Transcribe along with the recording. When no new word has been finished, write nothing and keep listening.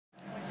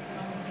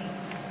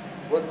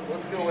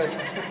Let's go with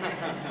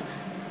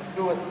let's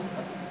go with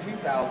a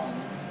 2,000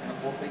 and a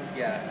full tank of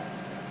gas.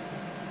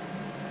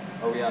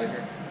 Are we out of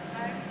here?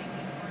 I'm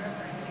thinking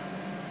forever.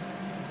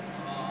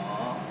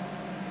 Aww,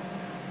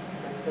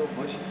 that's so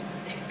mushy.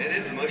 It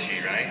is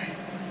mushy, right?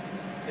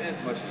 It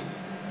is mushy.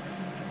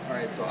 All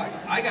right, so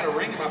I got a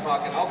ring in my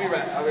pocket. I'll be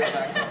right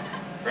back.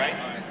 Right?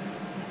 All right.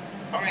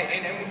 All right,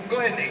 and go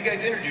ahead and you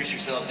guys introduce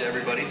yourselves to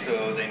everybody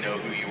so they know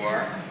who you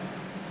are.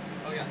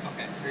 Oh yeah.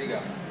 Okay. Here you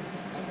go.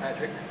 I'm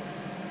Patrick.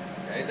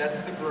 Okay,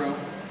 that's the groom.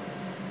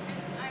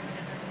 I'm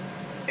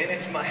Heather. And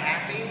it's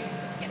Mahaffey?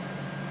 Yes.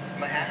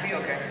 Mahaffey?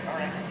 Okay, all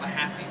right.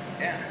 Mahaffey.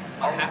 Yeah.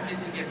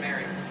 Mahaffey to get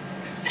married.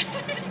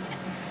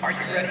 Are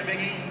you ready,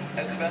 Biggie,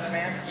 as the best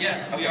man?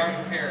 Yes, we Okay.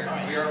 are prepared. All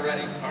right. We are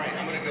ready. All right,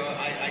 I'm going to go.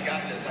 I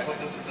got this. I hope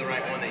this is the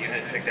right one that you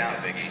had picked out,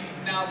 Biggie.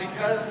 Now,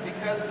 because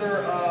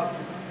they're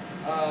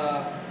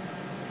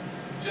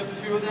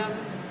just two of them,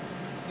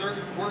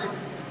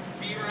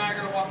 Beaver and I are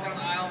going to walk down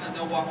the aisle, and then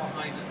they'll walk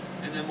behind us,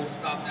 and then we'll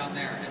stop down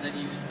there, and then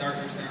you start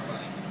your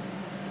ceremony.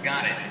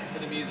 Got it. To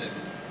the music.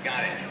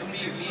 Got it. So me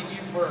and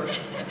you first,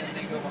 and then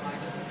they go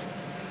behind us.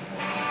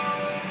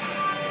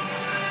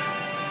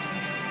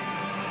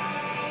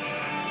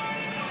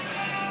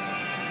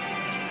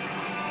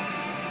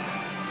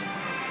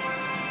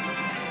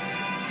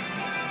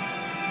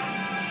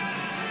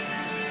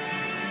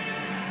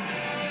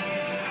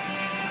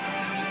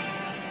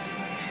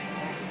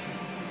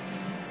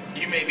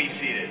 You may be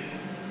seated.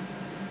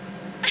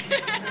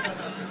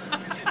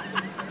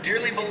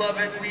 Dearly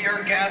beloved, we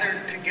are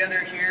gathered together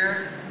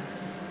here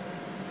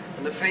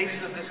in the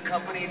face of this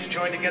company to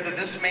join together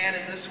this man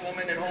and this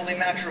woman in holy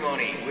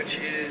matrimony, which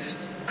is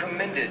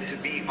commended to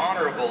be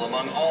honorable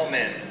among all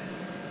men,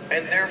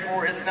 and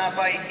therefore is not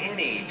by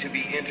any to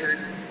be entered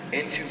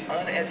into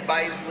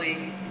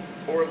unadvisedly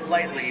or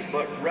lightly,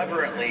 but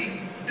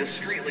reverently,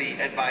 discreetly,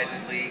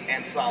 advisedly,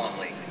 and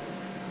solemnly.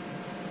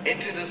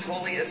 Into this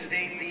holy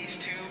estate these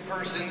two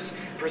persons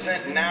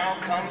present now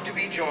come to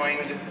be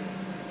joined.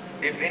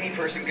 If any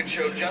person could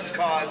show just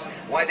cause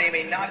why they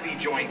may not be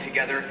joined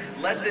together,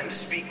 let them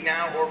speak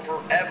now or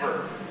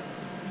forever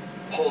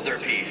hold their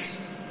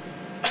peace.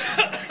 Don't.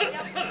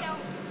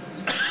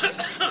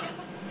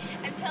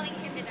 I'm telling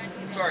him to not do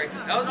that. Sorry.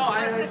 No, No,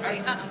 I was going to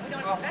say,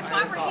 that's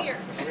why we're here.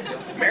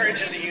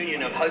 Marriage is a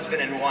union of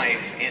husband and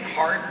wife in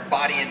heart,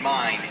 body, and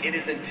mind. It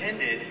is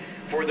intended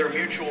for their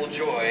mutual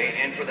joy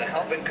and for the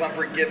help and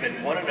comfort given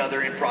one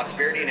another in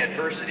prosperity and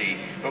adversity,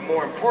 but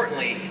more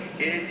importantly,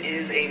 it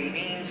is a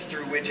means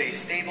through which a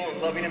stable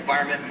and loving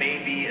environment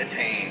may be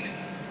attained.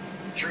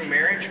 Through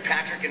marriage,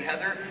 Patrick and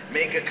Heather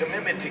make a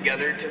commitment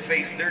together to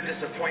face their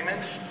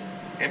disappointments,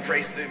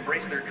 embrace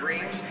their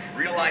dreams,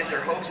 realize their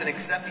hopes, and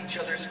accept each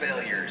other's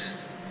failures.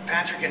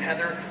 Patrick and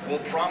Heather will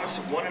promise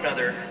one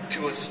another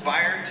to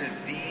aspire to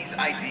these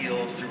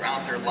ideals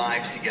throughout their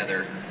lives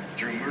together,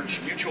 through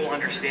mutual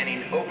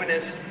understanding,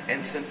 openness,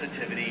 and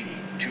sensitivity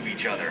to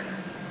each other.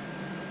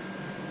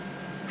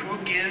 Who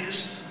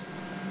gives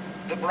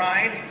the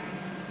bride?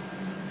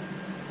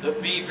 The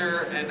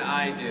Beaver and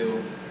I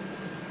do.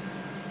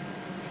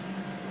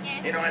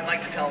 Yes. You know, I'd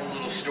like to tell a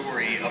little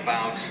story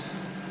about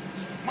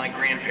my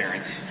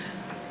grandparents.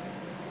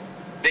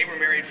 They were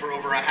married for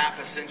over a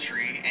half a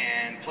century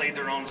and played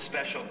their own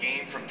special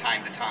game from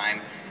time to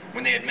time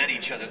when they had met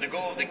each other. The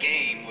goal of the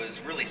game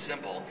was really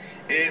simple.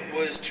 It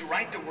was to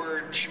write the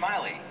word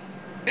Schmiley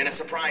in a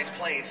surprise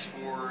place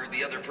for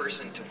the other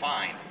person to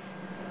find.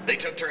 They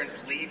took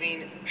turns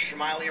leaving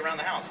Schmiley around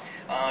the house.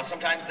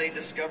 Sometimes they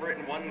discover it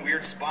in one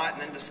weird spot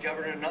and then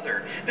discover it in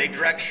another. They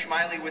dragged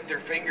Schmiley with their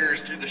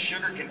fingers through the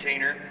sugar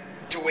container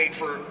to wait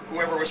for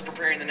whoever was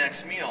preparing the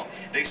next meal.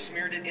 They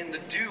smeared it in the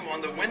dew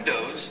on the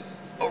windows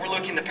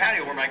overlooking the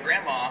patio where my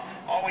grandma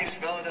always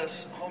fed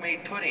us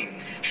homemade pudding.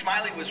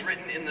 Schmiley was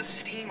written in the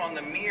steam on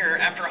the mirror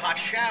after a hot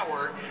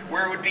shower,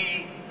 where it would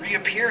be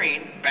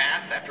reappearing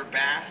bath after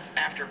bath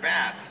after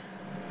bath.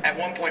 At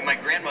one point, my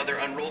grandmother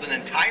unrolled an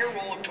entire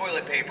roll of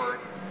toilet paper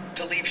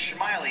to leave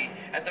Schmiley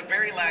at the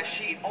very last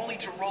sheet, only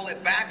to roll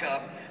it back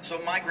up so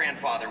my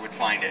grandfather would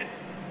find it.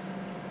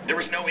 There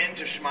was no end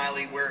to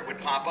Schmiley where it would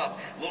pop up.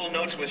 Little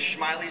notes with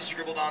Schmiley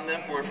scribbled on them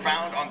were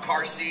found on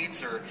car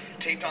seats or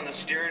taped on the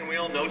steering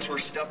wheel. Notes were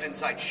stuffed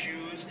inside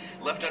shoes,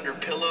 left under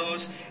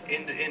pillows,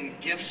 in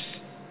gifts.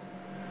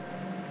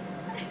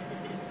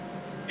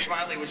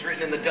 Schmiley was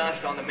written in the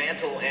dust on the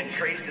mantle and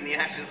traced in the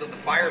ashes of the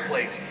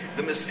fireplace.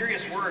 The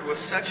mysterious word was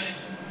such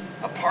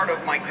a part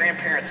of my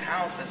grandparents'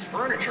 house as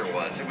furniture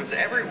was. It was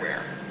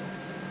everywhere.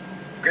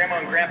 Grandma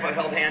and Grandpa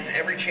held hands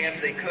every chance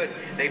they could.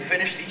 They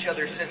finished each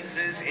other's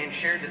sentences and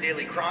shared the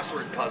daily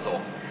crossword puzzle.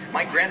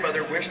 My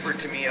grandmother whispered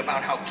to me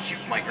about how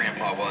cute my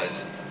grandpa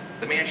was,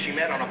 the man she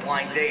met on a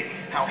blind date,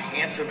 how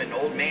handsome an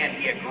old man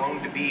he had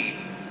grown to be.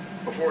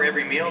 Before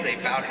every meal, they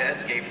bowed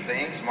heads, gave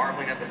thanks,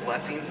 marveling at the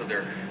blessings of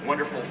their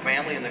wonderful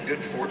family and the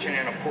good fortune,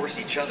 and of course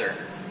each other.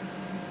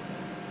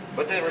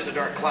 But there was a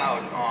dark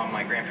cloud on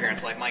my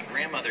grandparents' life. My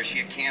grandmother, she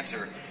had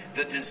cancer.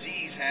 The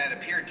disease had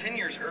appeared 10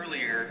 years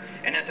earlier,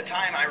 and at the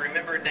time I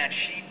remembered that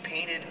she'd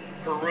painted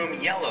her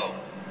room yellow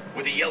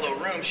With a yellow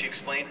room, she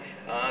explained,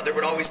 there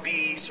would always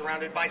be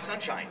surrounded by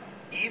sunshine,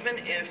 even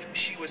if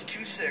she was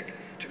too sick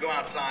to go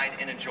outside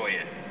and enjoy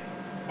it.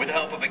 With the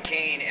help of a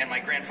cane and my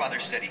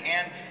grandfather's steady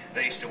hand,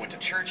 they still went to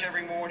church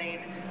every morning.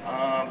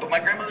 But my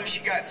grandmother,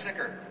 she got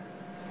sicker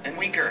and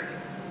weaker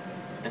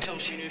until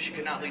she knew she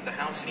could not leave the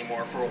house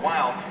anymore. For a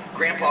while,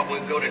 Grandpa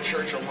would go to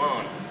church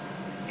alone.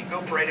 He'd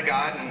go pray to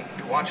God and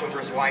to watch over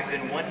his wife.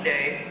 Then one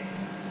day,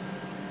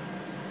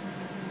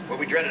 what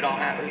we dreaded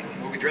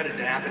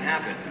to happen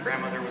happened.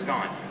 Grandmother was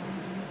gone.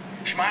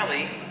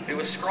 Smiley, it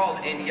was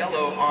scrawled in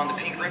yellow on the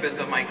pink ribbons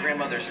of my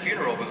grandmother's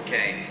funeral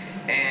bouquet.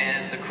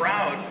 As the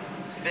crowd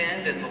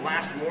thinned and the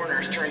last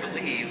mourners turned to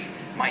leave,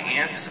 my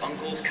aunts,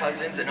 uncles,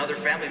 cousins, and other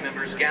family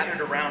members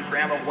gathered around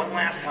Grandma one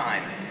last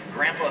time.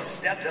 Grandpa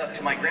stepped up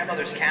to my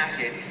grandmother's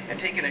casket and,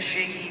 taking a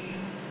shaky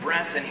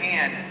breath in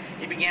hand,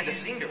 he began to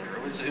sing to her.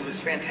 It was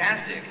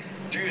fantastic.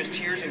 Through his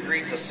tears and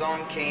grief, the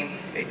song came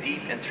a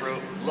deep and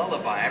throat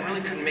lullaby. I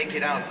really couldn't make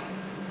it out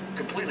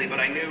completely, but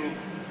I knew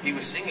he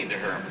was singing to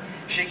her.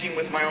 Shaking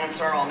with my own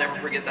sorrow, I'll never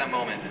forget that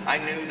moment. I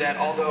knew that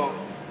although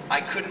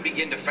I couldn't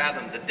begin to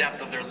fathom the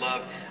depth of their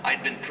love,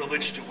 I'd been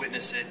privileged to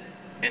witness it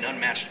in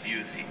unmatched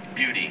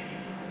beauty.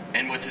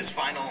 And with his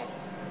final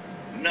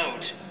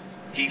note,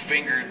 he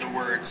fingered the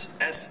words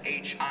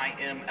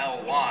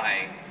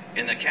S-H-I-M-L-Y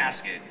in the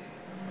casket.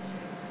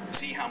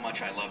 See how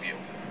much I love you.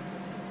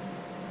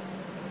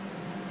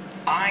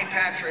 I,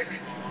 Patrick,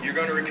 you're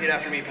going to repeat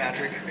after me,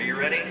 Patrick. Are you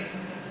ready?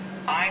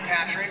 I,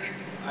 Patrick.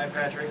 I,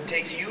 Patrick.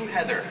 Take you,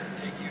 Heather.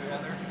 Take you,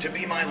 Heather. To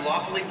be my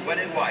lawfully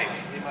wedded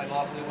wife. To be my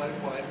lawfully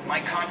wedded wife.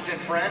 My constant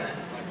friend.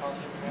 My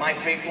constant friend. My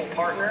faithful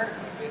partner.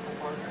 My faithful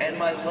partner. And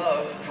my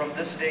love from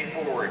this day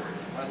forward.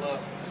 My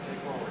love from this day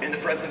forward. In the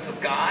presence of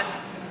God.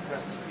 In the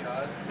presence of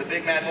God. The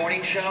Big Mad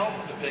Morning Show.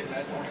 The Big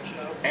Mad Morning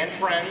Show. And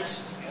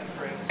friends.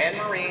 And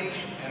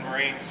Marines. And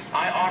Marines.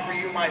 I offer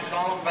you my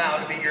solemn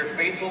vow to be your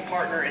faithful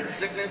partner in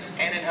sickness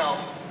and in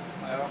health.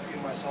 I offer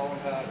you my solemn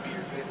vow to be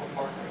your faithful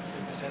partner in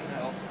sickness and in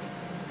health.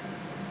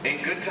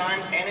 In good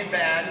times and in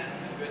bad.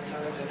 In good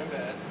times and in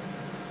bad.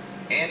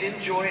 And in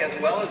joy as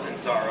well as in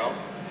sorrow.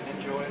 And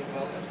in joy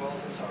as well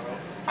as in sorrow.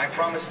 I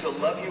promise to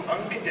love you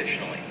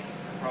unconditionally.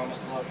 I promise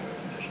to love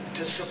you unconditionally.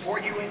 To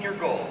support you in your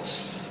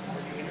goals. To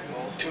support you in your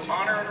goals. To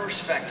honor and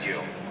respect you.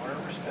 To honor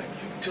and respect you.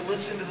 To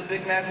listen to the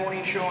Big Mad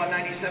Morning Show on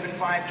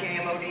 97.5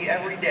 KMOD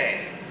every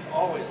day. To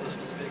always listen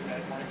to the Big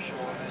Mad Morning Show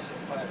on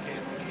 97.5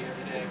 KMOD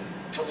every day.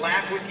 To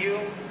laugh with you.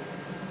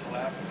 To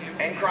laugh with you.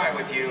 And cry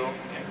with you.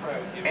 And cry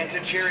with you. And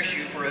to cherish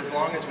you for as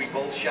long as we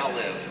both shall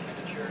live.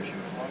 And to cherish you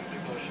as long as we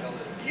both shall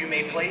live. You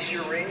may place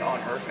your ring on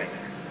her finger.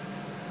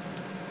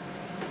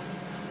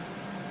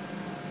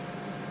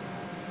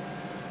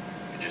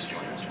 You just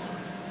join us for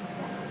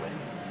our wedding.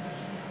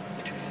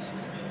 The two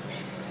listeners.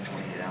 The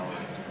 28-hour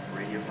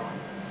radiothon.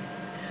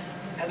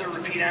 Heather,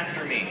 repeat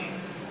after me.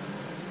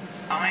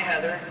 I,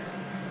 Heather.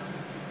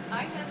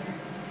 I, Heather.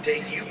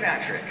 Take you,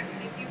 Patrick.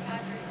 Take you,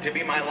 Patrick. To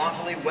be my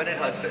lawfully wedded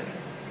husband.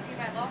 To be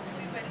my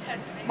lawfully wedded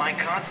husband. My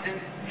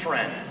constant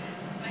friend.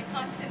 My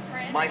constant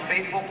friend. My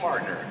faithful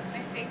partner.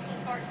 My faithful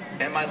partner.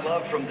 And my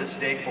love from this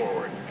day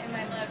forward. And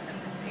my love from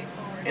this day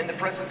forward. In the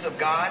presence of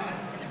God.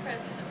 In the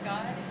presence of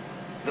God.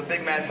 The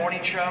Big Mad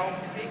Morning Show.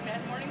 The Big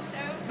Mad Morning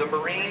Show. The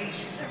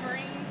Marines. The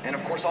Marines. And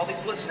of course all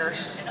these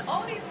listeners. And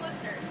all these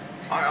listeners.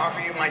 I offer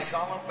you my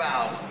solemn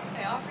vow.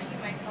 I offer you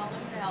my solemn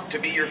vow. To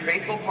be your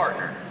faithful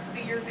partner. To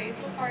be your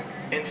faithful partner.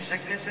 In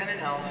sickness and in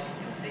health.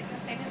 In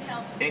sickness and in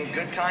health. In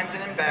good times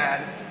and in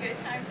bad. In good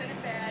times and in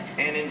bad.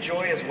 And in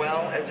joy as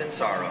well as in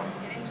sorrow.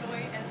 And in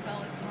joy as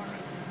well as sorrow.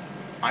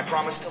 I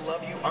promise to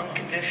love you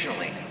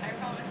unconditionally. I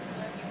promise to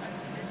love you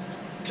unconditionally.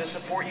 To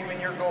support you in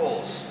your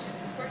goals. To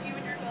support you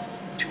in your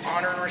goals. To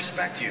honor and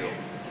respect you.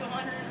 To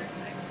honor and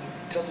respect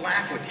you. To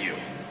laugh with you.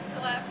 To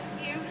laugh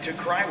with you. To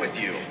cry with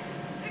you.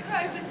 To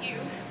cry with you.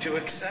 To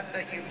accept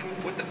that you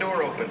poop with the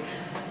door open.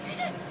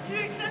 To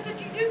accept that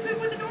you do poop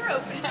with the door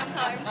open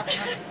sometimes.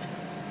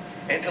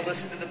 And to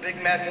listen to the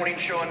Big Mad Morning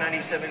Show on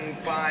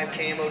 97.5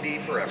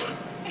 KMOD forever.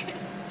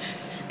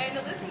 And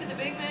to listen to the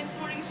Big Mad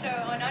Morning Show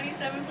on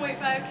 97.5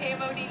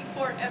 KMOD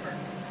forever.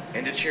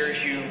 And to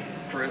cherish you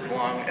for as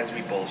long as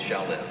we both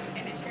shall live.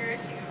 And to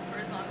cherish you for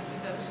as long as we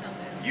both shall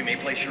live. You may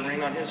place your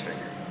ring on his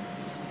finger.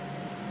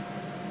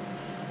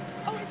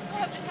 Oh, it still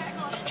has the tag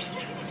on it.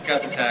 It's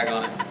got the tag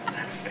on it.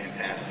 That's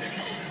fantastic.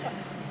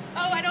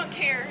 Oh, I don't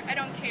care. I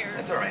don't care.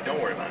 That's all right. Don't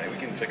worry about it. We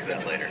can fix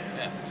that later.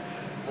 Yeah.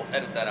 We'll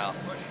edit that out.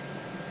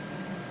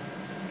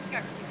 It's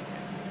got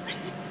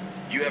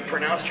You have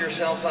pronounced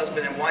yourselves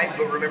husband and wife,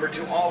 but remember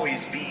to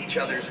always be each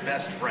other's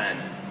best friend.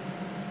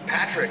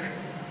 Patrick,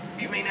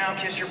 you may now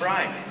kiss your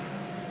bride.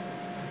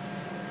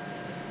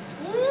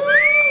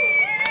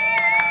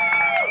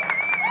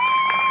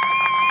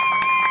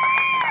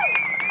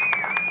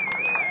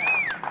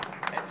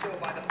 And so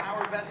by the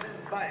power vested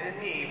in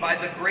me, by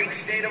the great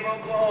state of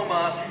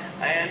Oklahoma,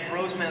 and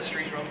Rose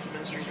Ministries,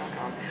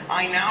 roseministries.com,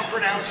 I now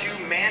pronounce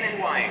you man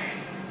and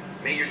wife.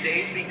 May your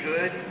days be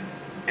good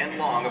and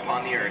long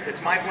upon the earth.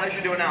 It's my pleasure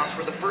to announce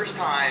for the first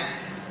time,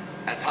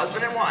 as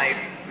husband and wife,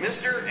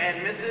 Mr. and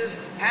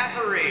Mrs.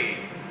 Haffery.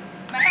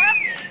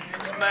 Mahaffey.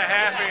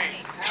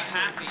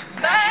 Mahaffey.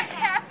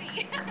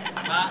 Mahaffey.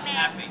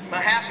 Mahaffey.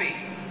 Mahaffey.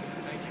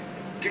 Thank you.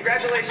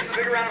 Congratulations.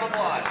 Big round of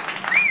applause.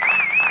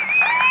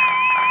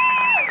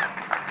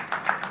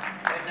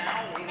 And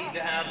now we need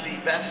to have the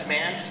best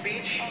man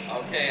speech.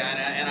 Okay,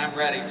 and I'm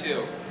ready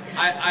too.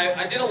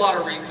 I did a lot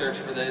of research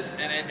for this,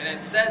 and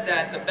it said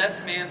that the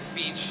best man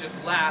speech should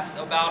last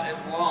about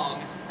as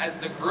long as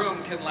the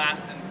groom can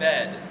last in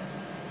bed.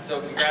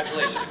 So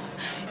congratulations.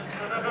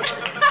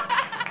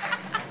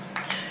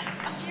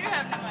 You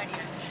have no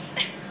idea.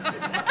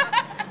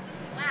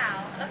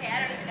 Wow. Okay, I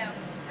don't even know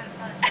how to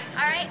follow.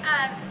 All right.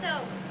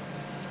 So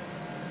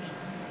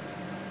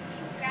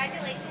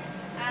congratulations.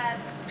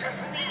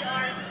 We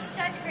are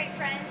such great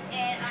friends,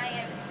 and I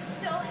am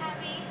so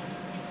happy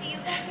to see you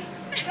guys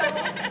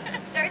go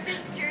start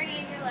this journey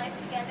in your life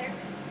together.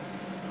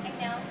 I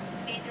know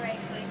you made the right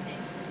choice,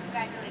 and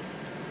congratulations.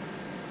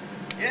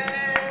 Yay!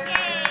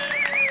 Yay!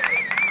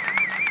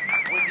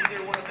 Would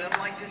either one of them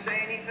like to say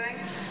anything?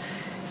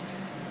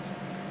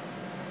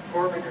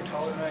 Corbin, you're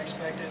taller than I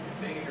expected.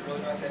 Biggie, you're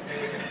really not that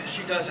big.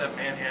 She does have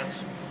man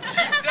hands. She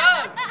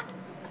does!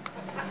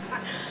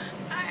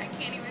 I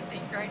can't even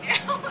think right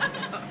now.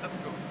 That's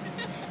cool.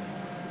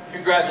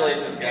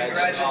 Congratulations, guys.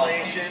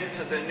 Congratulations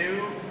to the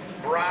new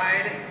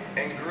bride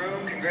and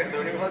groom,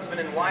 the new husband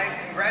and wife.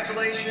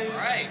 Congratulations.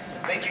 All right.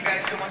 Thank you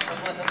guys so much for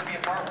letting us be a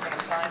part. We're going to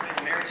sign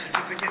the marriage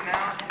certificate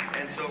now.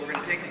 And so we're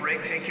going to take a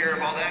break, take care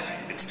of all that.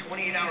 It's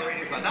 28-hour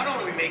radio fun. Not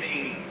only are we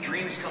making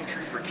dreams come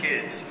true for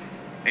kids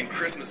and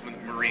Christmas with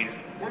Marines,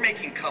 we're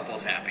making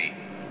couples happy.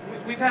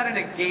 We've had an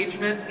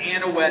engagement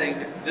and a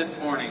wedding this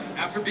morning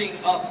after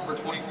being up for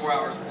 24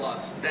 hours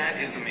plus. That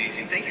is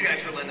amazing. Thank you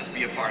guys for letting us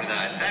be a part of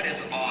that. That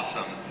is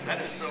awesome.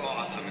 That is so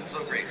awesome and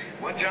so great.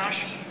 What,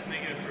 Josh?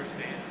 Make it a first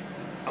dance.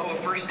 Oh, a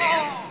first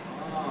dance? Oh.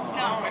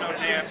 Oh, We don't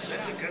dance.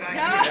 that's a good No.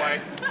 idea.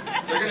 Twice.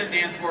 They're gonna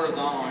dance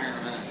horizontal here in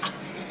a minute.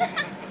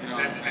 You know,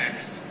 That's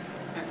next.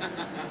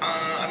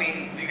 I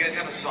mean, do you guys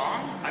have a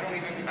song? I don't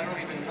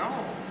even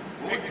know.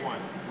 Pick one.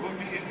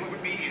 What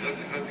would be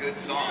a good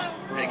song,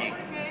 Biggie?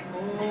 Okay.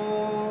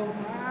 oh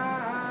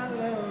my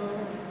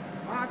love,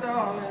 my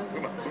darling.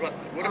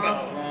 What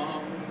about?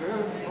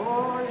 Hunger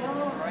for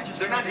your...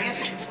 They're not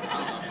dancing.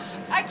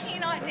 I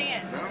cannot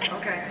dance. No?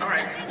 Okay. All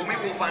right. Well,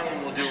 maybe we'll find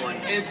one. We'll do one.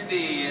 It's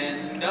the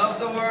end of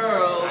the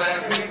world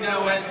as we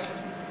know it.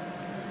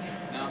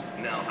 No?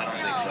 No, I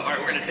don't think so. All right,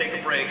 we're gonna take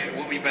a break.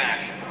 We'll be back.